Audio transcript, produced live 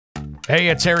Hey,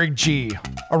 it's Eric G.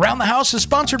 Around the House is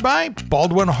sponsored by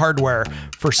Baldwin Hardware.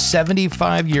 For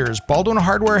 75 years, Baldwin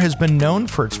Hardware has been known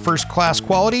for its first-class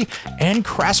quality and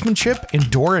craftsmanship in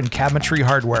door and cabinetry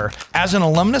hardware. As an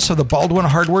alumnus of the Baldwin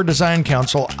Hardware Design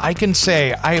Council, I can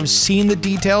say I have seen the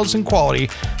details and quality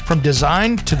from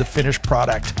design to the finished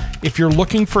product. If you're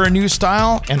looking for a new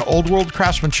style and old-world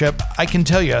craftsmanship, I can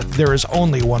tell you there is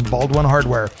only one Baldwin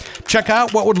Hardware. Check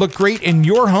out what would look great in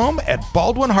your home at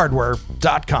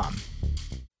baldwinhardware.com.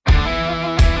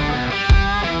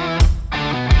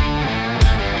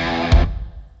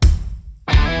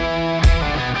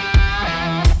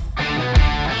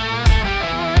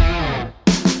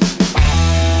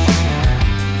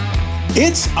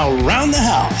 It's Around the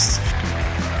House.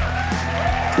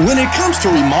 When it comes to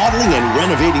remodeling and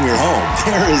renovating your home,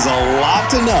 there is a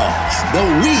lot to know, but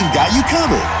we've got you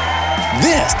covered.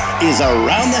 This is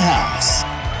Around the House.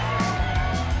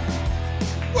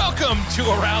 Welcome to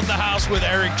Around the House with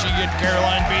Eric G and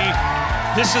Caroline B.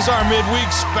 This is our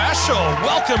midweek special.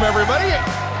 Welcome, everybody.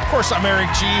 Of course, I'm Eric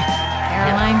G.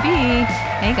 Caroline B.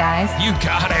 Hey, guys. You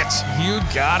got it. You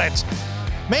got it.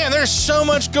 Man, there's so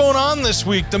much going on this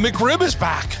week. The McRib is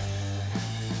back.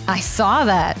 I saw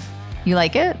that. You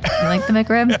like it? You like the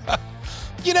McRib?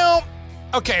 You know,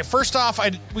 okay, first off,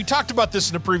 we talked about this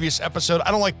in a previous episode.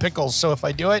 I don't like pickles, so if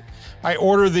I do it, I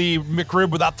order the McRib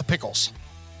without the pickles.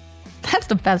 That's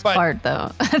the best part,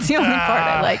 though. That's the only part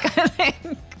I like, I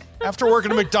think. After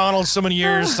working at McDonald's so many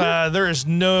years, there is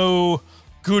no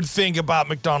good thing about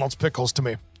McDonald's pickles to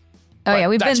me. Oh, yeah,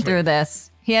 we've been through this.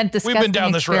 He had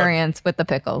disgusting experience with the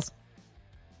pickles.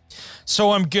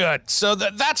 So I'm good. So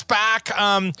that's back.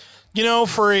 You know,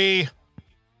 for a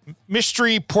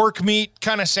mystery pork meat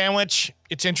kind of sandwich,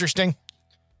 it's interesting.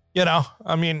 You know,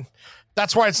 I mean,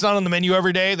 that's why it's not on the menu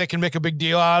every day. They can make a big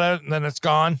deal out of it and then it's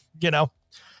gone, you know.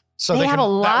 So they have a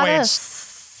lot of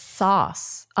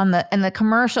sauce on the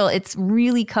commercial. It's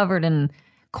really covered in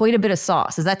quite a bit of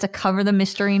sauce. Is that to cover the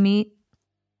mystery meat?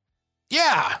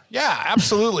 Yeah,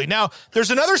 absolutely. Now,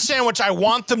 there's another sandwich I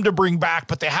want them to bring back,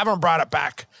 but they haven't brought it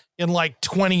back in like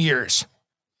 20 years.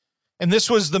 And this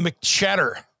was the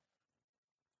McCheddar.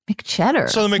 McCheddar?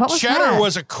 So the McCheddar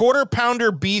was a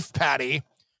quarter-pounder beef patty,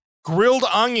 grilled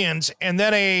onions, and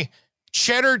then a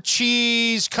cheddar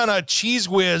cheese, kind of cheese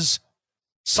whiz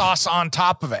sauce on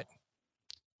top of it.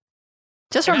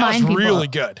 Just remind people. Really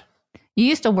good. You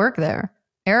used to work there.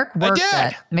 Eric worked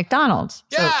at McDonald's.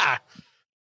 Yeah.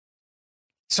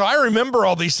 So I remember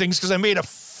all these things because I made a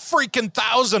freaking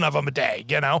 1,000 of them a day,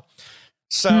 you know?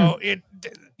 So and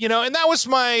that was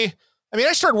I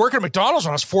started working at McDonald's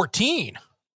when I was 14.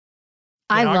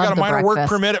 I got a minor work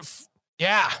permit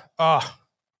that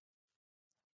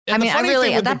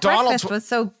breakfast was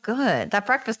so good. That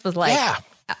breakfast was like,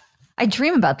 I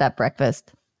dream about that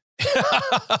breakfast.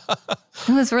 It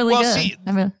was really good. See,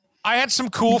 I had some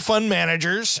cool, fun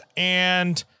managers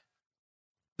and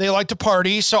they like to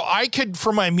party, so I could,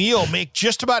 for my meal, make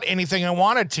just about anything I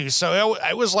wanted to. So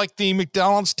it was like the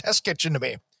McDonald's test kitchen to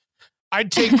me.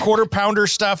 I'd take quarter pounder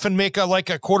stuff and make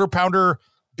a quarter pounder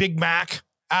Big Mac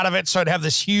out of it. So I'd have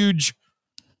this huge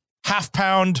half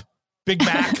pound Big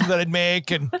Mac that I'd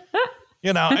make. And,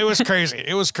 it was crazy.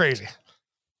 It was crazy.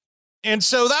 And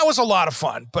so that was a lot of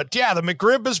fun. But yeah, the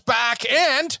McRib is back.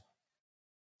 And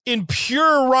in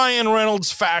pure Ryan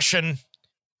Reynolds fashion,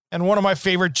 and one of my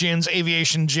favorite gins,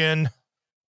 Aviation Gin,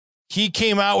 he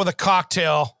came out with a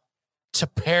cocktail to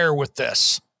pair with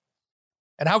this.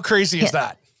 And how crazy is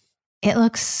that? It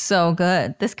looks so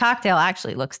good. This cocktail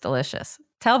actually looks delicious.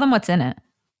 Tell them what's in it.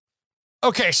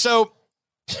 Okay, so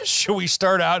should we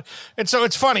start out? And so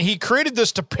it's funny. He created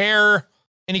this to pair,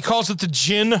 and he calls it the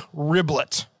Gin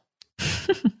Riblet.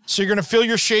 So you're going to fill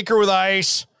your shaker with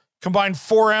ice, combine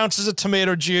 4 ounces of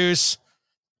tomato juice,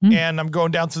 and I'm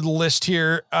going down through the list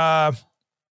here. And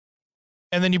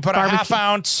then you put a half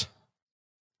ounce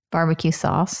barbecue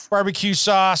sauce,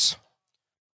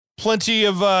 plenty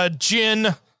of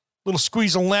gin, little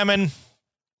squeeze of lemon,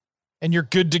 and you're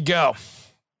good to go.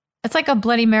 It's like a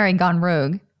Bloody Mary gone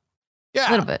rogue. Yeah.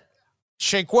 A little bit.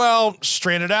 Shake well,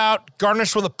 strain it out,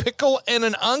 garnish with a pickle and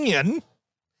an onion.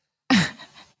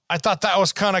 I thought that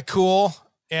was kind of cool.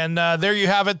 And there you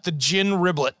have it, the Gin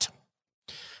Riblet.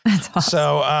 That's awesome.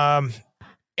 So,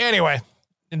 anyway,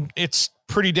 it's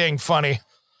pretty dang funny.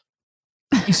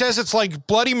 He says it's like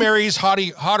Bloody Mary's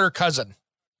hotter cousin.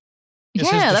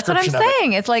 Yeah, that's what I'm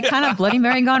saying. It's like kind of Bloody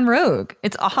Mary gone rogue.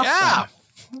 It's awesome. Yeah.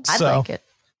 I like it.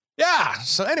 Yeah.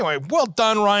 So anyway, well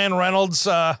done, Ryan Reynolds,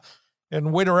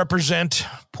 and way to represent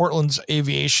Portland's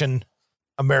Aviation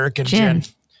American Gin.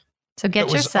 So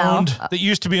get yourself that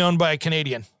used to be owned by a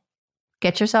Canadian.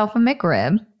 Get yourself a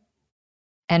McRib.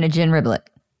 and a gin riblet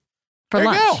for There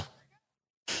lunch.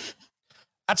 you go.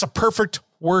 That's a perfect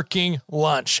working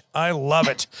lunch. I love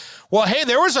it. Well, hey,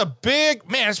 there was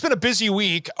it's been a busy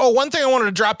week. Oh, one thing I wanted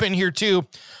to drop in here too.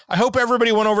 I hope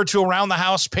everybody went over to Around the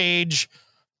House page,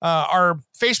 our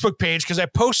Facebook page, because I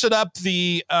posted up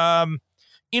the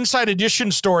Inside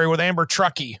Edition story with Amber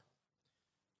Truckee.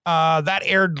 That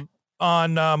aired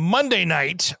on Monday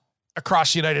night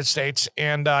across the United States,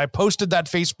 and I posted that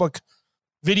Facebook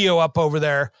video up over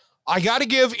there. I got to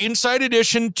give Inside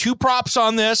Edition 2 props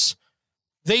on this.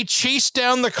 They chased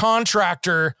down the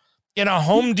contractor in a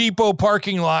Home Depot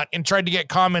parking lot and tried to get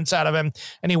comments out of him,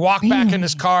 and he walked back in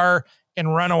his car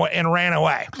and ran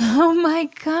away. Oh my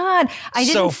God. I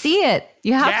didn't see it.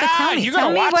 You have to tell me.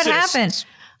 Tell me what happened.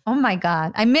 Oh my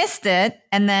God. I missed it.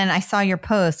 And then I saw your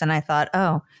post and I thought,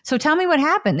 oh, so tell me what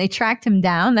happened. They tracked him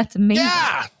down. That's amazing.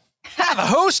 Yeah. The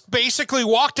host basically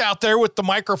walked out there with the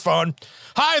microphone.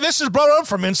 Hi, this is blah, blah,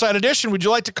 from Inside Edition. Would you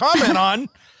like to comment on?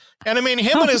 And I mean,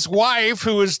 him and his wife,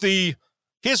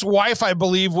 his wife, I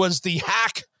believe, was the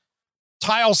hack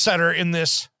tile setter in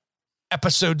this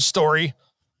episode story.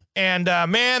 And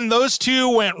man, those two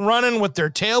went running with their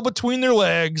tail between their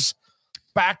legs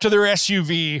back to their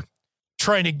SUV,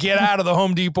 trying to get out of the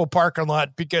Home Depot parking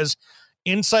lot because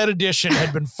Inside Edition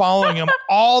had been following him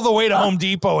all the way to Home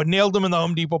Depot and nailed him in the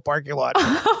Home Depot parking lot.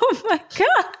 Oh my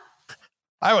God.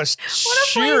 I was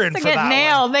cheering for that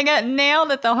nailed. one. They got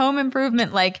nailed at the home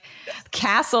improvement,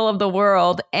 castle of the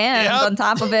world. And on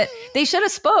top of it, they should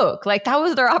have spoke. That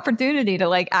was their opportunity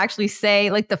to actually say,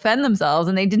 defend themselves.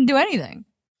 And they didn't do anything.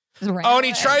 And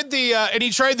he tried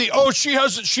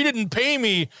she didn't pay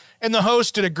me. And the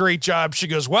host did a great job. She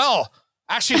goes, well,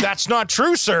 actually, that's not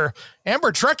true, sir.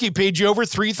 Amber Truckee paid you over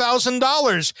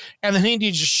 $3,000. And then he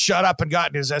just shut up and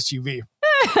got in his SUV.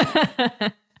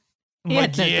 I'm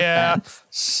like, yeah,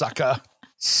 sucker.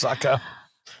 So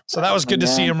that was good to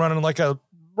see him running like an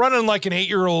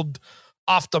 8-year-old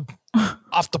off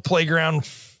the playground,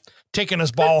 taking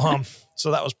his ball home. So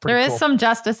that was pretty cool. There is some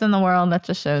justice in the world. That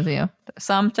just shows you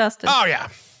some justice. Oh yeah.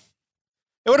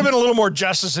 It would have been a little more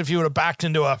justice if you would have backed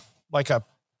into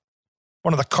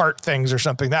one of the cart things or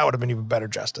something. That would have been even better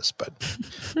justice, but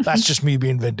that's just me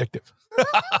being vindictive.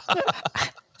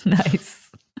 Nice.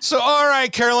 So, all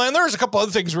right, Caroline, there's a couple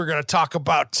other things we're going to talk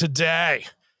about today.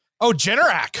 Oh,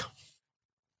 Generac.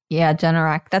 Yeah,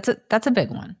 Generac. That's a big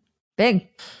one. Big.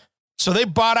 So they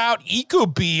bought out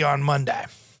Ecobee on Monday.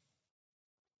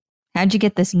 How'd you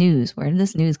get this news? Where did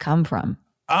this news come from?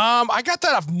 I got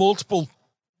that off multiple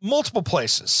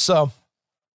places. So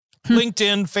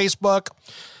LinkedIn, Facebook,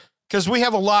 because we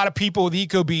have a lot of people with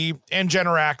Ecobee and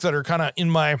Generac that are kind of in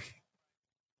my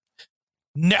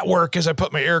network as I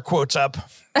put my air quotes up,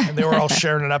 and they were all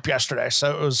sharing it up yesterday.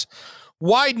 So it was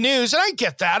wide news. And I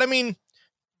get that. I mean,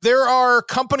 there are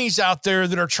companies out there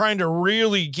that are trying to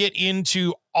really get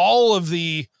into all of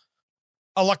the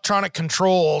electronic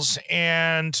controls,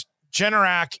 and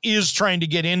Generac is trying to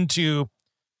get into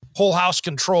whole house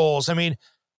controls. I mean,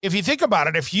 if you think about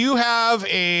it, if you have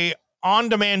a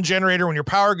on-demand generator when your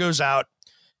power goes out,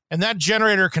 and that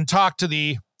generator can talk to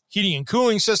the heating and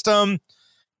cooling system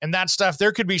and that stuff,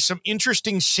 there could be some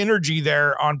interesting synergy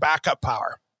there on backup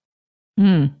power.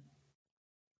 Definitely.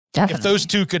 If those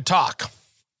two could talk.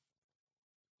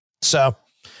 So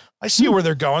I see where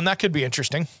they're going. That could be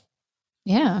interesting.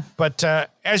 Yeah. But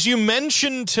as you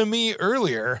mentioned to me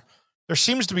earlier, there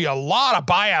seems to be a lot of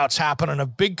buyouts happening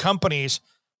of big companies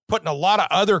putting a lot of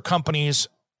other companies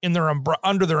in their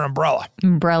under their umbrella.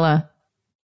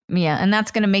 Yeah. And that's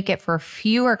going to make it for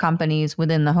fewer companies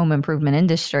within the home improvement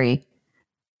industry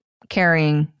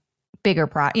carrying bigger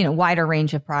wider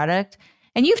range of product.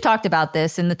 And you've talked about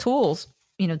this in the tool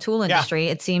industry.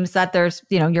 Yeah. It seems that there's,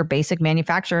 your basic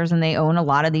manufacturers, and they own a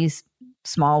lot of these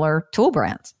smaller tool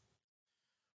brands.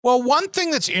 Well, one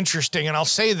thing that's interesting, and I'll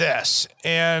say this,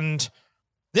 and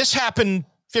this happened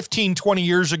 15, 20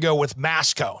 years ago with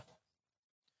Masco.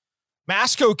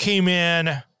 Masco came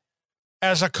in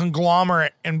as a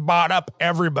conglomerate and bought up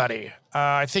everybody.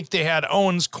 I think they had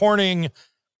Owens Corning,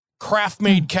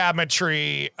 Craft-Made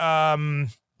Cabinetry,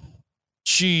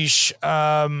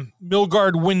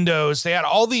 Milgard Windows. They had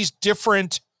all these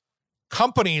different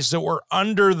companies that were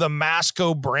under the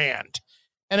Masco brand.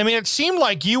 And I mean, it seemed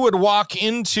like you would walk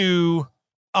into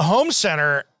a home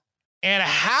center and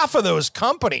half of those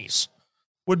companies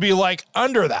would be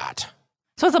under that.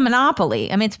 So it's a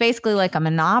monopoly. I mean, it's basically like a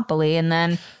monopoly. And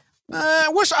then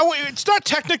it's not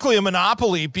technically a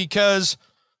monopoly because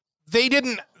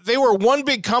they were one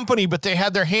big company, but they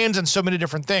had their hands in so many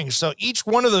different things. So each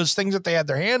one of those things that they had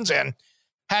their hands in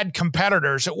had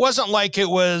competitors. It wasn't like it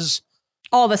was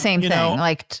all the same thing,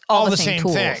 like all the same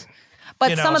tools. Thing.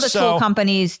 But some of the tool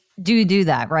companies do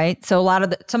that, right? So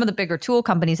some of the bigger tool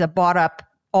companies have bought up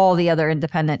all the other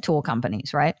independent tool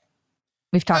companies, right?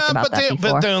 We've talked about that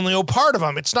before. But they only own part of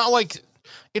them. It's not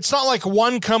like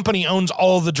one company owns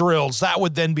all the drills. That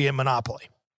would then be a monopoly.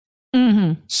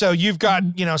 Mm-hmm. So you've got,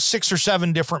 6 or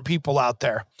 7 different people out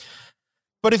there.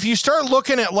 But if you start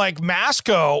looking at like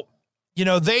Masco,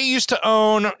 they used to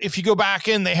own, if you go back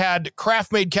in, they had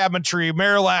Craft Made Cabinetry,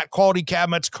 Marilat, Quality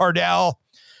Cabinets, Cardell,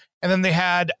 and then they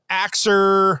had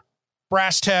Axer,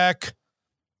 Brasstech,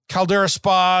 Caldera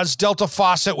Spas, Delta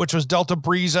Faucet, which was Delta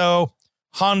Brizo,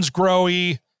 Hans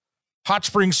Grohe, Hot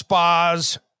Spring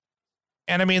Spas.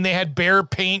 And I mean, they had Behr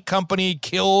Paint Company,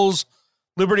 Kills,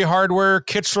 Liberty Hardware,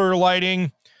 Kichler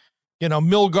Lighting,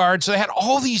 Milgard. So they had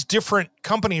all these different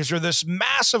companies, or this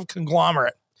massive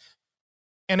conglomerate.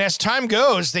 And as time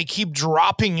goes, they keep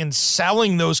dropping and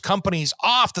selling those companies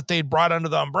off that they'd brought under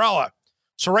the umbrella.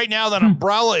 So right now that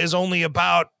umbrella is only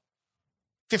about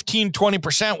 15,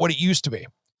 20% what it used to be,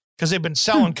 because they've been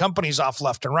selling companies off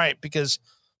left and right. Because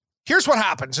here's what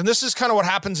happens. And this is kind of what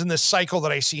happens in this cycle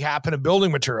that I see happen in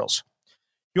building materials.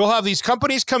 You'll have these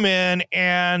companies come in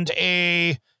and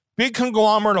a big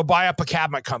conglomerate will buy up a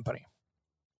cabinet company.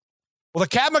 Well, the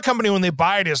cabinet company, when they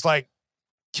buy it, is like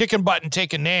kicking butt and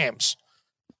taking names.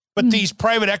 But these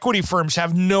private equity firms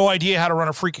have no idea how to run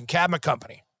a freaking cabinet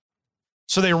company.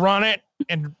 So they run it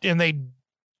and they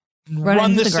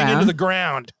run this thing into the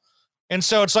ground. And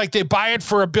so it's like they buy it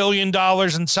for $1 billion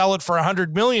and sell it for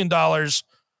 $100 million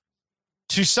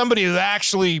to somebody that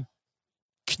actually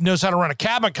knows how to run a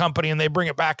cabinet company, and they bring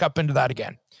it back up into that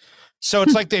again. So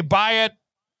it's like they buy it,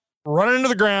 run it into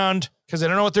the ground because they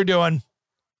don't know what they're doing,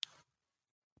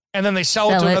 and then they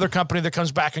sell it to another company that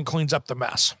comes back and cleans up the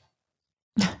mess.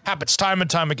 Happens time and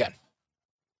time again.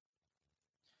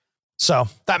 So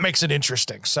that makes it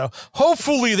interesting. So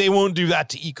hopefully they won't do that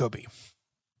to Ecobee.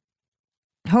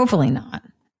 Hopefully not.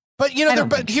 But,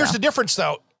 here's the difference,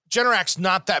 though. Generac's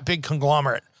not that big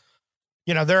conglomerate.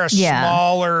 They're a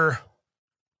smaller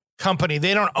company.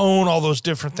 They don't own all those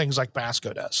different things like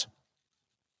Masco does.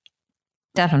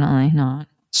 Definitely not.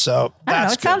 So I don't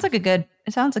know. It sounds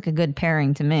like a good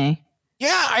pairing to me.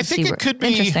 Yeah, I think it could be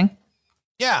interesting.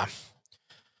 Yeah.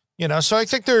 So I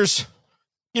think there's,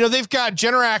 they've got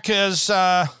Generac as,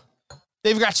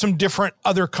 they've got some different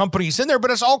other companies in there, but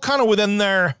it's all kind of within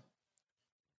their,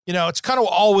 it's kind of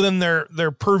all within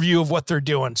their purview of what they're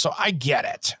doing. So I get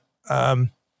it.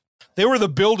 They were the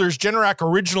builders. Generac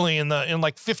originally in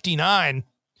like 59,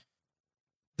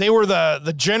 they were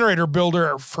the generator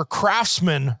builder for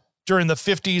Craftsman during the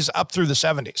 50s up through the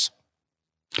 70s.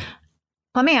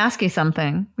 Let me ask you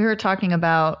something. We were talking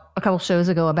about a couple shows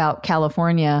ago about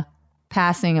California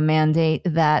passing a mandate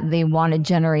that they wanted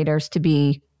generators to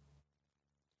be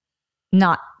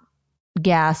not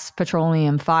gas,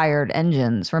 petroleum fired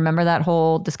engines. Remember that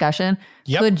whole discussion?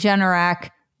 Yep. Could Generac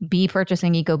be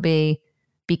purchasing Ecobee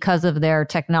because of their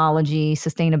technology,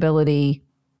 sustainability,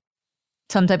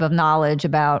 some type of knowledge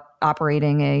about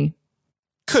operating a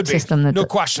system? No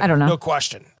question. I don't know. No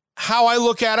question. How I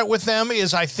look at it with them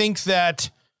is I think that,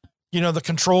 the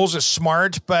controls is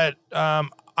smart, but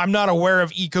I'm not aware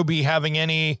of Ecobee having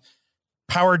any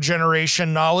power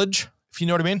generation knowledge, if you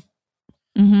know what I mean.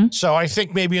 Mm-hmm. So I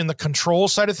think maybe in the control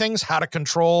side of things, how to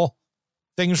control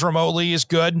things remotely is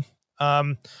good.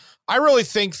 I really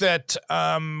think that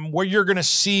where you're going to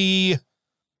see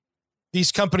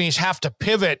these companies have to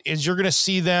pivot is you're going to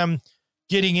see them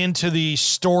getting into the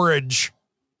storage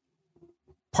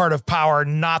part of power,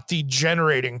 not the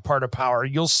generating part of power.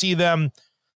 You'll see them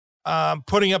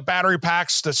putting up battery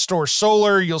packs to store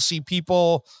solar. You'll see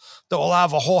people that will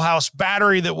have a whole house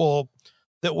battery that will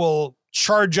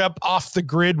charge up off the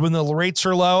grid when the rates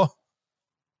are low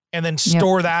and then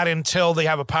store that until they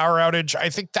have a power outage. I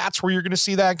think that's where you're going to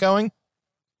see that going.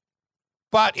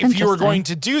 But if you were going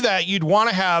to do that, you'd want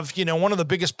to have, one of the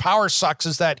biggest power sucks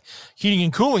is that heating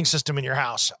and cooling system in your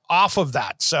house off of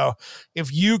that. So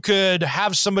if you could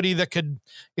have somebody that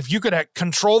if you could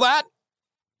control that,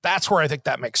 that's where I think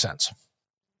that makes sense.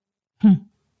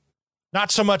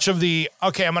 Not so much of I'm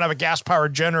going to have a gas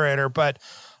powered generator, but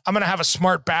I'm going to have a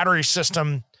smart battery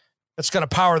system that's going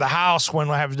to power the house when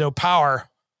I have no power.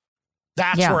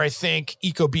 That's where I think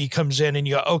Ecobee comes in and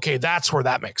you go, okay, that's where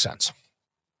that makes sense.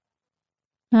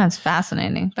 That's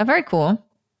fascinating. But very cool.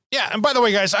 Yeah. And by the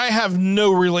way, guys, I have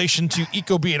no relation to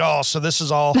Ecobee at all. So this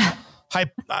is all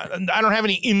hype. I don't have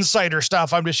any insider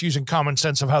stuff. I'm just using common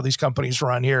sense of how these companies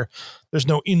run here. There's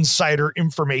no insider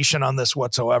information on this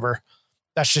whatsoever.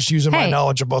 That's just using my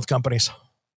knowledge of both companies.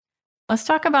 Let's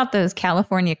talk about those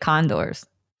California condors.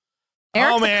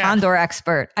 Eric's a condor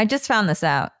expert. I just found this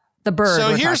out. The bird.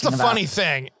 So here's the funny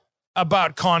thing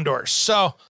about condors.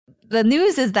 So the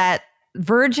news is that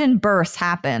virgin births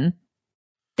happen.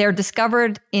 They're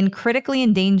discovered in critically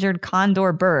endangered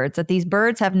condor birds, that these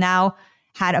birds have now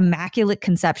had immaculate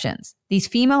conceptions. These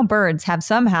female birds have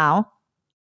somehow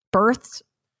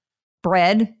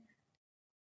bred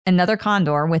another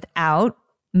condor without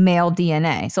male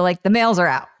DNA. So like the males are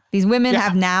out. These women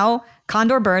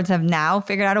condor birds have now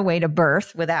figured out a way to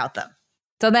birth without them.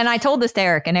 So then I told this to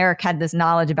Eric, and Eric had this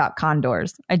knowledge about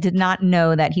condors. I did not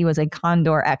know that he was a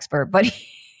condor expert, but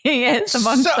he is,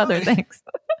 amongst other things.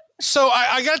 So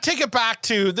I got to take it back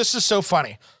to, this is so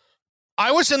funny.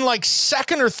 I was in like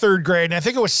second or third grade, and I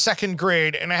think it was second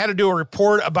grade, and I had to do a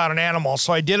report about an animal.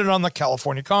 So I did it on the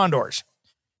California condors.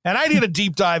 And I did a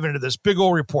deep dive into this big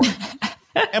old report.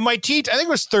 And my teacher, I think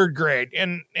it was third grade,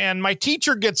 and my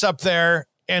teacher gets up there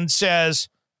and says,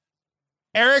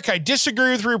 Eric, I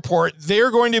disagree with the report.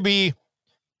 They're going to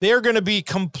be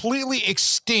completely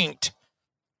extinct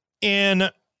in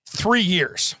 3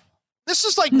 years. This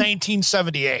is like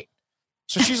 1978.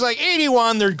 So she's like,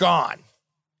 81, they're gone.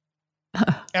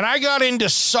 And I got into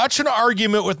such an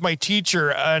argument with my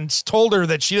teacher and told her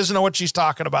that she doesn't know what she's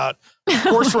talking about. Of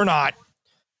course we're not.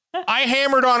 I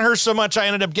hammered on her so much I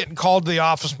ended up getting called to the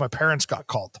office. My parents got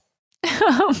called.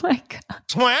 Oh my God.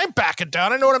 So I'm backing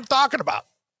down. I know what I'm talking about.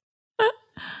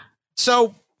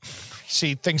 So,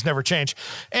 see, things never change.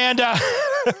 And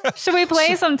should we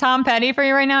play some Tom Petty for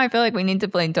you right now? I feel like we need to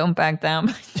play Don't Back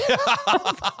Down.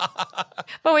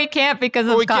 But we can't because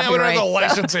of copyright. We don't have the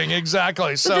licensing.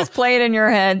 Exactly. So just play it in your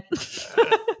head.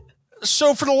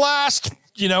 So for the last,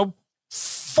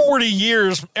 40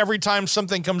 years, every time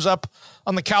something comes up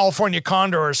on the California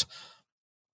condors,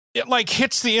 it like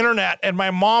hits the internet, and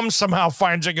my mom somehow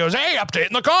finds it, goes, hey,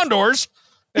 updating the condors.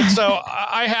 And so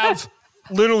I have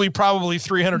literally probably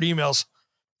 300 emails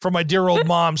from my dear old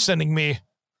mom sending me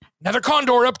another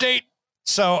condor update.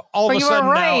 So all of a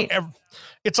sudden now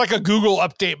it's like a Google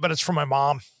update, but it's from my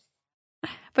mom.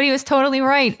 But he was totally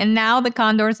right. And now the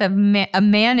condors have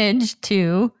managed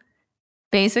to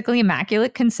basically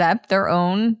immaculate concept their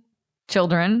own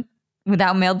children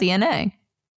without male DNA.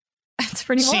 That's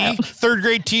pretty wild. Third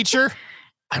grade teacher,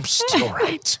 I'm still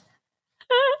right.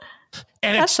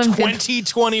 And it's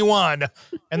 2021,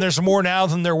 and there's more now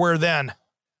than there were then.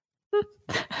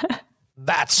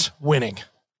 That's winning.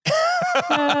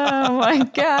 Oh my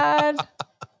God.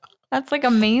 That's like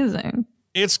amazing.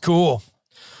 It's cool.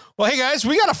 Well, hey guys,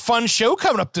 we got a fun show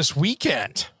coming up this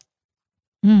weekend.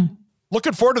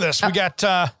 Looking forward to this. We got,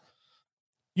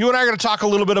 you and I are going to talk a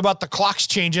little bit about the clocks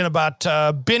changing, about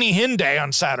Benny Hinn Day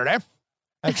on Saturday.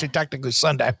 Actually, technically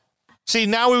Sunday. See,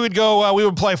 now we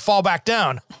would play Fall Back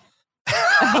Down.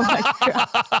 Oh my God.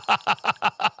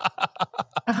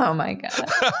 Oh my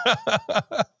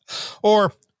God.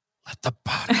 Or let the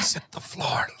bodies hit the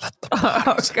floor. Let the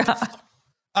bodies hit the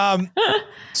floor.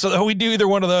 So we do either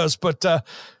one of those, but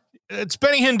it's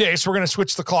Benny Hinn Day, so we're going to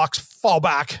switch the clocks, fall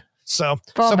back. So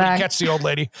somebody catch the old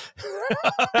lady.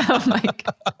 Oh my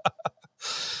God.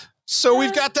 So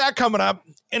we've got that coming up.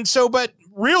 And so, but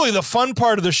really the fun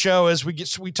part of the show is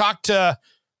we talk to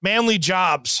Manly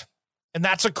Jobs, and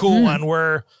that's a cool one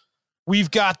where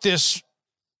we've got this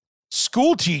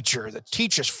school teacher that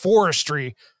teaches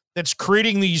forestry that's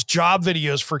creating these job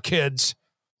videos for kids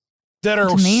that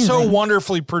are so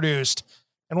wonderfully produced.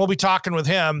 And we'll be talking with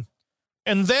him.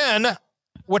 And then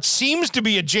what seems to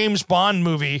be a James Bond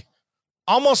movie,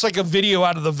 almost like a video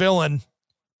out of The Villain,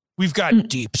 we've got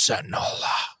Deep Sentinel.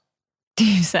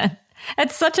 Deep Sentinel.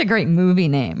 That's such a great movie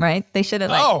name, right? They should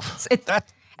have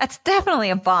that's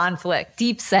definitely a Bond flick.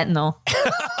 Deep Sentinel.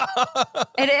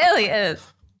 It really is.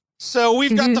 So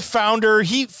we've got the founder.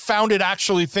 He founded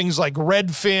actually things like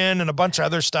Redfin and a bunch of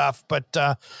other stuff. But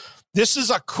this is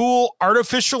a cool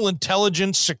artificial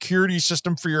intelligence security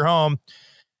system for your home.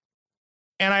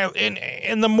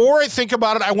 And the more I think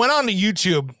about it, I went on to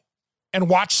YouTube and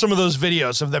watched some of those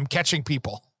videos of them catching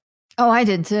people. Oh, I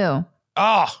did too.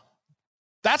 Oh,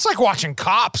 that's like watching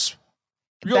Cops.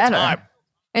 Real time.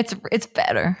 It's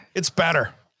better. It's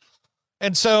better.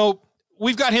 And so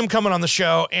we've got him coming on the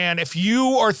show. And if you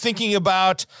are thinking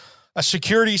about a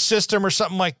security system or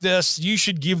something like this, you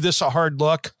should give this a hard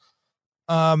look.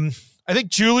 I think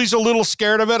Julie's a little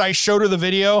scared of it. I showed her the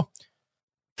video.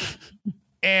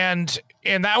 And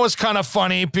that was kind of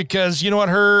funny because you know what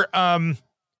her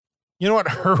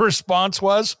response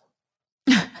was?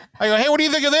 I go, hey, what do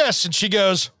you think of this? And she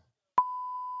goes,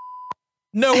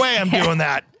 no way I'm doing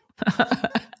that.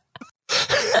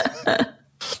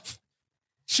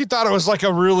 She thought it was like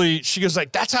she goes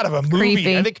like, that's out of a movie.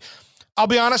 Creepy. I think I'll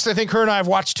be honest, I think her and I have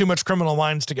watched too much Criminal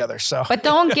Minds together. So, but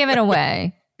don't give it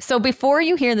away. So before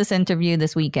you hear this interview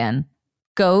this weekend,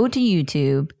 go to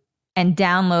YouTube and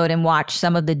download and watch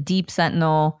some of the Deep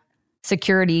Sentinel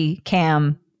security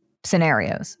cam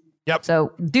scenarios. Yep.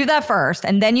 So do that first,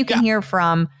 and then you can hear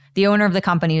from the owner of the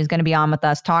company who's going to be on with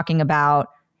us talking about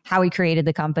how he created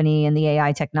the company and the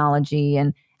AI technology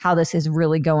and how this is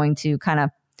really going to kind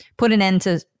of put an end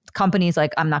to companies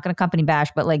like, I'm not going to company bash,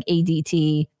 but like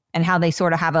ADT, and how they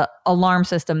sort of have a alarm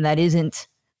system that isn't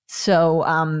so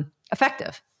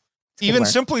effective. Even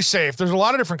Simply Safe. There's a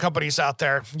lot of different companies out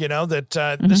there,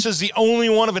 that this is the only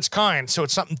one of its kind. So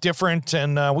it's something different.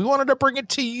 And we wanted to bring it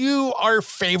to you, our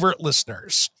favorite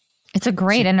listeners. It's a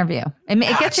great interview.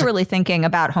 It gets you really thinking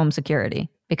about home security,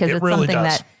 because it's really something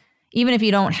that even if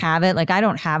you don't have it, like I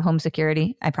don't have home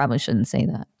security. I probably shouldn't say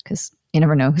that because you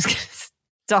never know who's going to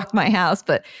stalk my house.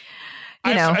 But,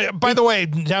 by the way,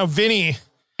 now Vinny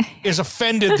is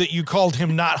offended that you called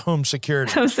him not home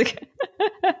security.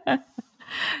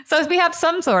 So we have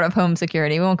some sort of home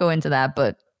security. We won't go into that,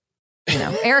 but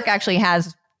Eric actually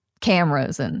has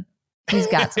cameras and he's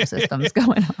got some systems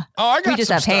going on. Oh, I got we just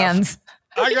some have stuff. hands.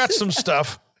 I got some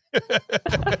stuff.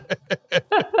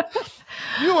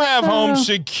 You have home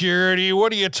security.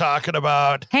 What are you talking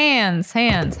about? Hands. I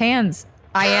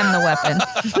am the weapon.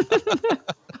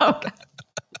 Oh, God.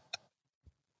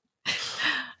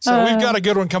 So we've got a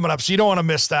good one coming up, so you don't want to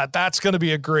miss that. That's going to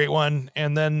be a great one.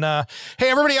 And then,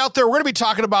 hey, everybody out there, we're going to be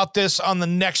talking about this on the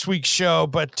next week's show.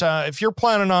 But if you're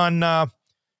planning on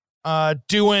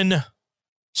doing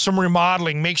some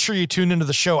remodeling, make sure you tune into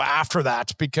the show after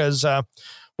that, because we're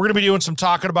going to be doing some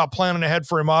talking about planning ahead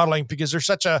for remodeling, because there's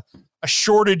such a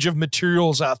shortage of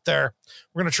materials out there.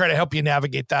 We're going to try to help you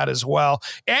navigate that as well.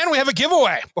 And we have a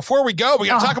giveaway. Before we go, we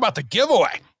got to talk about the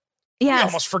giveaway. Yeah, we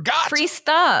almost forgot. Free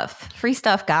stuff,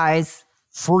 guys.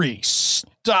 Free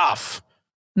stuff.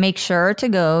 Make sure to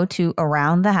go to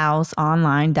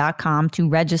aroundthehouseonline.com to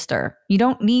register. You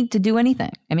don't need to do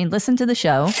anything. I mean, listen to the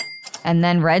show and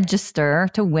then register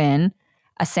to win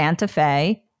a Santa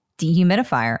Fe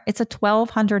dehumidifier. It's a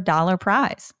 $1,200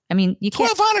 prize. I mean, you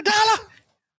can't.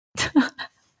 $1,200?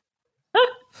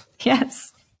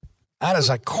 Yes. That is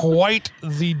quite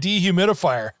the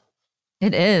dehumidifier.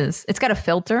 It is. It's got a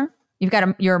filter. You've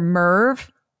got your MERV.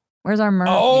 Where's our MERV?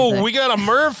 Oh, music? we got a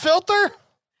MERV filter?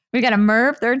 We got a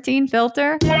MERV 13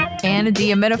 filter and a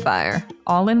dehumidifier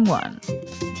all in one.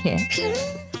 Yeah.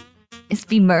 It's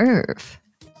the MERV.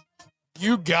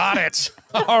 You got it.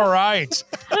 All right.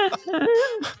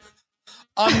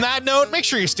 On that note, make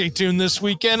sure you stay tuned this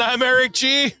weekend. I'm Eric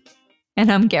G.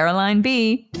 And I'm Caroline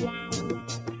B. You've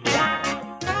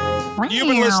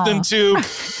been listening to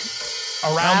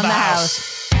Around the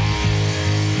House.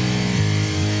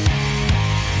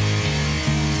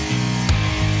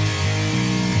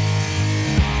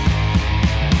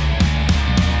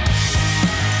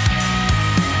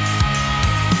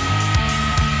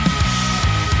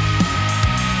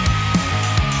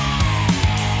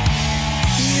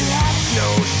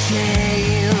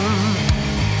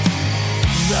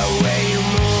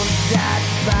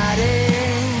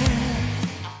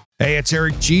 Hey, it's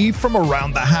Eric G. from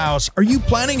Around the House. Are you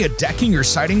planning a decking or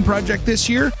siding project this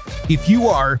year? If you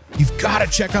are, you've got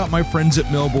to check out my friends at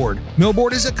Millboard.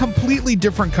 Millboard is a completely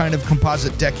different kind of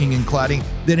composite decking and cladding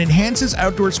that enhances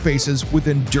outdoor spaces with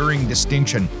enduring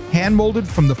distinction. Hand-molded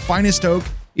from the finest oak,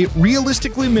 it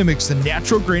realistically mimics the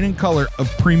natural grain and color of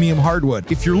premium hardwood.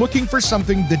 If you're looking for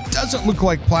something that doesn't look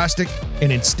like plastic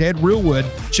and instead real wood,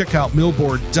 check out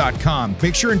millboard.com.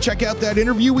 Make sure and check out that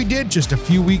interview we did just a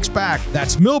few weeks back.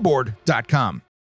 That's millboard.com.